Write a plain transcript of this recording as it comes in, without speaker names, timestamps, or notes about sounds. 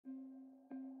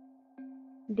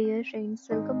Dear friends,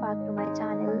 welcome back to my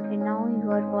channel, and now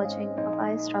you are watching a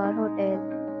 5-star hotel.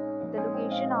 The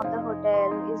location of the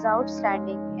hotel is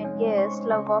outstanding and guests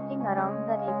love walking around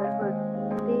the neighborhood.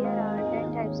 There are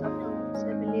 10 types of rooms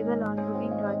available on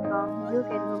booking.com. You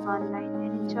can book online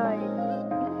and enjoy it.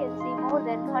 You can see more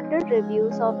than 100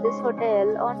 reviews of this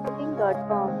hotel on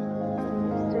booking.com.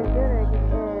 Its review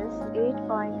rating is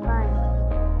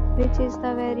 8.5, which is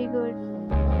the very good.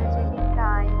 The check-in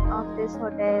time of this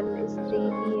hotel is 3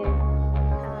 p.m.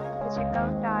 and the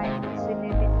checkout time is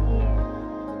 11 p.m.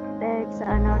 Pets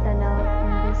are not allowed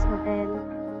in this hotel.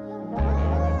 The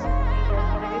hotel accepts major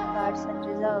credit cards and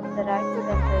reserves the right to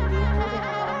temporarily hold an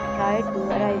amount prior to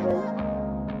arrival.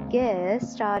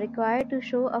 Guests are required to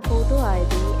show a photo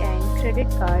ID and credit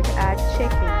card at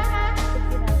check-in. If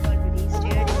you have already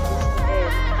stayed in this hotel,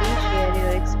 please share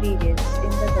your experience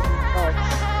in the comment box.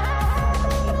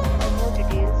 For more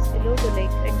details, below the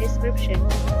link in description.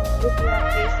 If you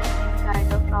are facing any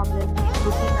kind of problem in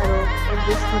booking a room in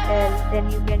this hotel,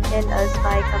 then you can tell us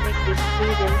by commenting. We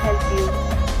will help you.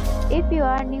 If you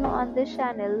are new on this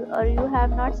channel or you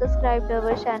have not subscribed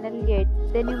our channel yet,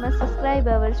 then you must subscribe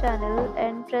our channel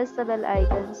and press the bell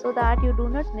icon so that you do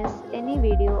not miss any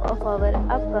video of our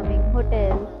upcoming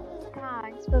hotel.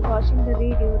 Thanks for watching the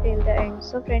video till the end.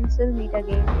 So friends, will meet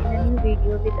again in a new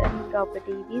video with a new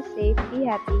property. Be safe, be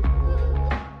happy.